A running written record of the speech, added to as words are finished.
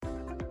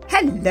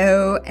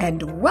Hello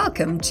and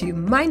welcome to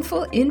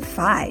Mindful in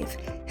 5,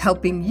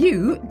 helping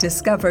you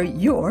discover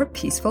your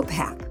peaceful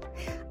path.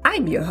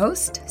 I'm your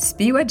host,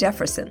 Spiwa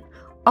Jefferson,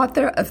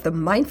 author of the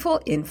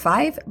Mindful in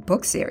 5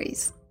 book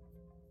series.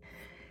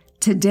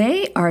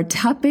 Today, our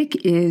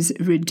topic is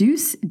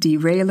reduce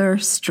derailer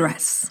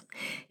stress.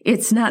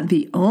 It's not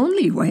the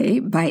only way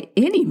by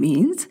any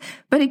means,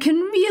 but it can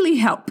really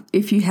help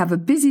if you have a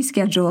busy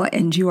schedule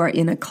and you are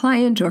in a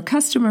client or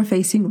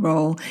customer-facing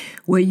role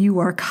where you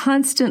are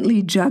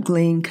constantly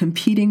juggling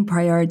competing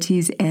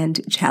priorities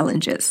and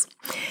challenges.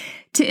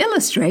 To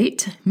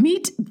illustrate,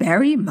 meet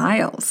Barry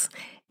Miles,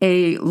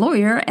 a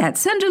lawyer at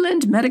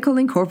Sunderland Medical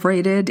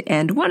Incorporated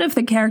and one of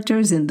the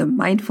characters in the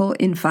Mindful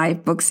in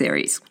 5 book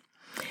series.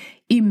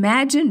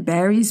 Imagine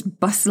Barry's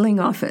bustling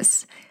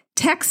office.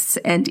 Texts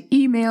and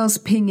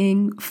emails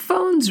pinging,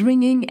 phones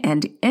ringing,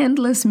 and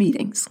endless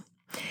meetings.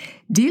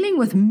 Dealing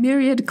with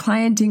myriad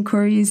client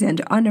inquiries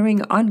and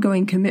honoring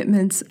ongoing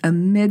commitments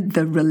amid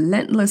the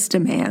relentless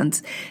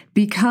demands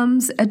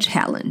becomes a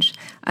challenge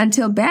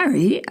until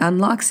Barry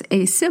unlocks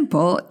a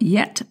simple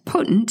yet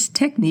potent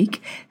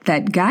technique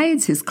that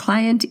guides his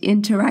client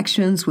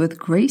interactions with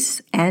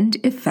grace and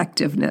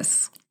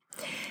effectiveness.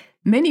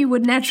 Many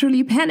would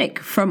naturally panic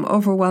from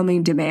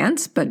overwhelming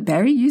demands, but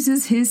Barry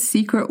uses his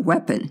secret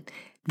weapon,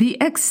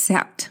 the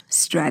accept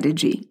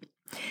strategy.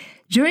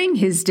 During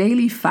his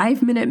daily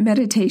 5-minute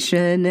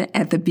meditation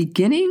at the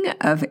beginning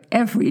of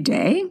every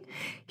day,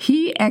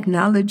 he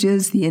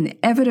acknowledges the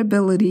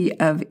inevitability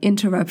of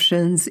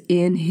interruptions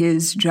in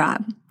his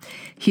job.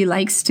 He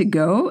likes to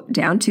go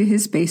down to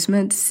his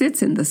basement,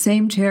 sits in the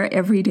same chair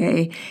every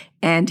day,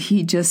 and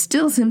he just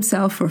stills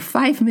himself for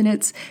 5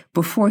 minutes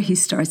before he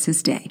starts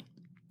his day.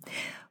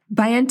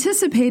 By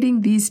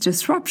anticipating these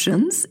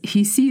disruptions,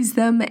 he sees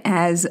them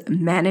as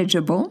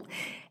manageable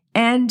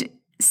and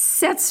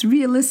sets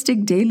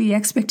realistic daily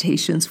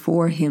expectations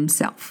for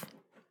himself.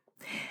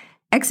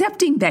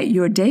 Accepting that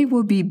your day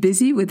will be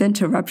busy with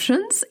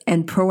interruptions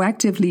and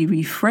proactively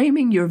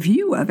reframing your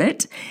view of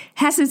it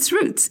has its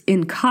roots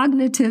in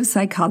cognitive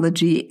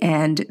psychology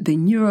and the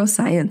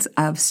neuroscience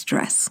of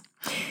stress.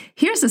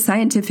 Here's a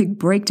scientific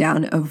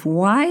breakdown of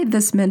why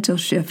this mental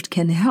shift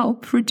can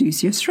help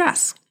reduce your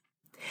stress.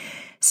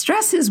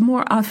 Stress is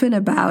more often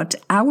about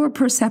our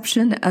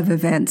perception of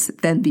events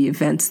than the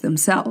events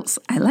themselves.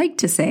 I like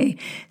to say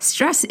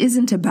stress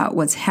isn't about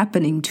what's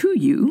happening to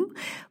you,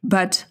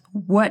 but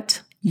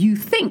what you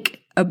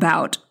think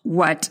about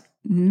what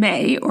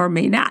may or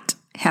may not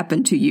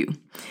happen to you.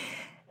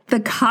 The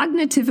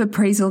cognitive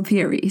appraisal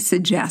theory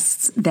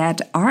suggests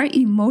that our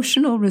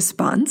emotional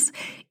response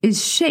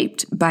is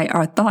shaped by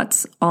our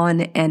thoughts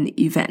on an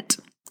event,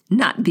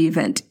 not the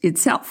event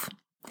itself.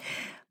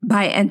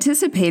 By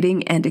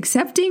anticipating and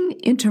accepting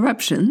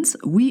interruptions,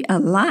 we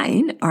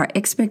align our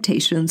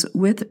expectations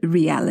with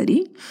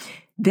reality,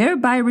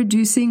 thereby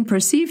reducing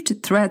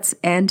perceived threats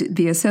and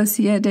the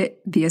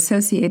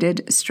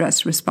associated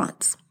stress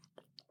response.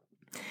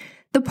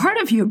 The part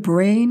of your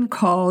brain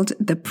called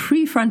the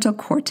prefrontal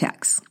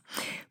cortex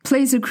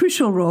plays a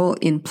crucial role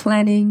in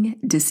planning,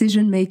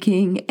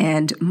 decision-making,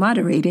 and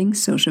moderating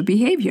social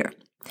behavior.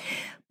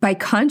 By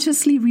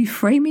consciously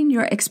reframing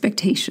your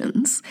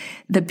expectations,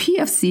 the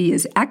PFC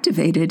is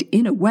activated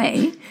in a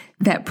way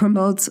that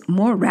promotes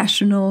more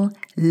rational,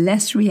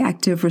 less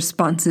reactive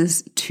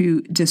responses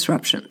to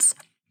disruptions.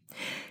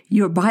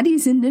 Your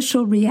body's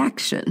initial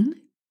reaction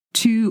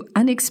to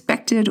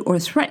unexpected or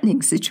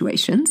threatening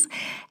situations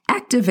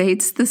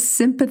activates the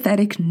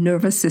sympathetic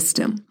nervous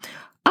system,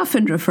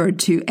 often referred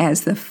to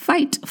as the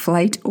fight,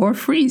 flight, or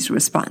freeze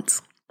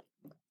response.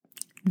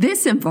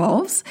 This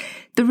involves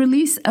the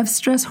release of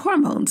stress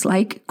hormones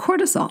like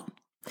cortisol.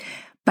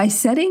 By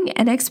setting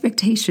an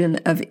expectation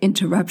of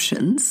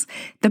interruptions,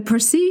 the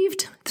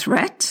perceived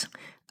threat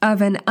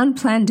of an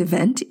unplanned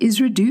event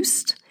is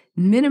reduced,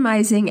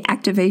 minimizing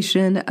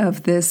activation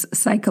of this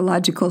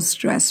psychological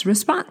stress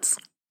response.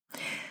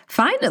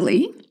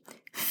 Finally,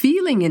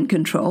 feeling in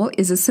control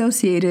is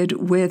associated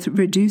with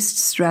reduced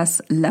stress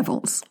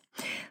levels.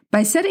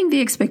 By setting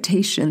the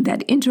expectation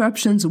that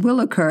interruptions will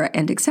occur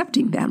and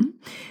accepting them,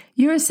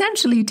 you're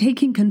essentially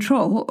taking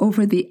control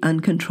over the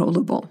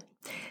uncontrollable.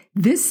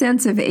 This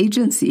sense of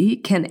agency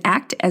can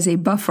act as a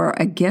buffer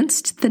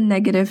against the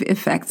negative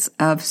effects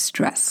of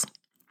stress.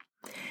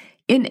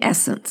 In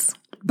essence,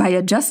 by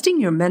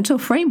adjusting your mental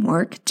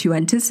framework to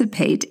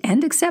anticipate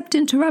and accept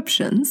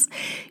interruptions,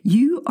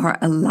 you are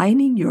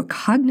aligning your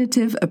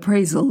cognitive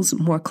appraisals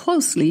more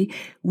closely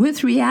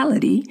with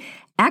reality,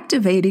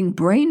 activating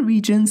brain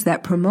regions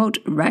that promote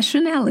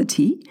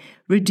rationality,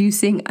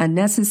 reducing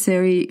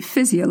unnecessary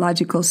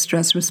physiological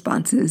stress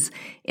responses,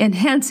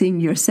 enhancing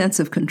your sense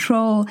of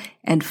control,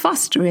 and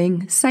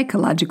fostering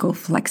psychological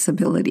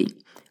flexibility,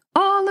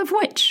 all of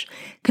which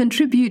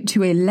contribute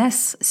to a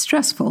less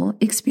stressful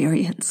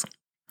experience.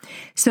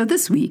 So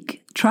this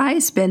week, try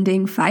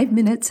spending 5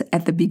 minutes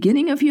at the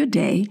beginning of your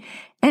day,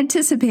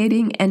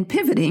 anticipating and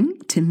pivoting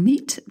to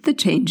meet the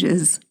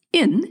changes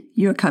in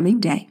your coming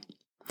day.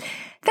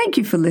 Thank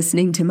you for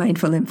listening to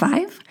Mindful in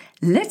 5.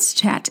 Let's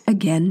chat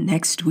again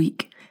next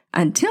week.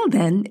 Until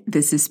then,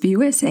 this is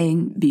Spiwa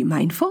saying be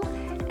mindful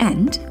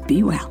and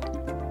be well.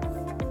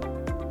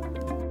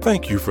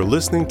 Thank you for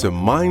listening to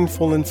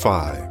Mindful in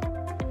 5.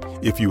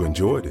 If you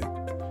enjoyed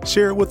it,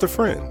 share it with a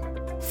friend.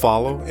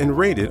 Follow and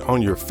rate it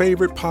on your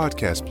favorite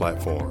podcast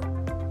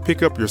platform.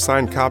 Pick up your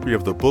signed copy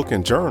of the book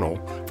and journal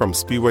from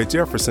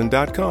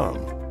SpeedwayJefferson.com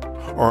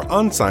or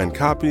unsigned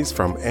copies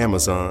from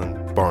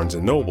Amazon, Barnes &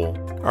 Noble,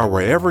 or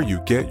wherever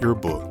you get your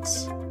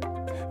books.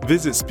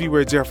 Visit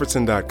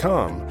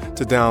SpeedwayJefferson.com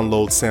to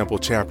download sample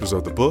chapters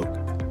of the book,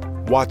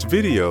 watch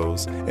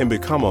videos, and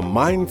become a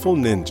mindful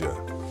ninja.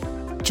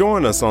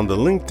 Join us on the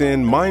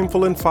LinkedIn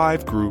Mindful in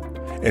 5 group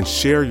and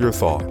share your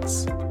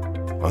thoughts.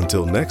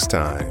 Until next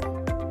time,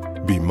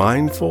 be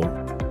mindful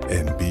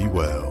and be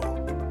well.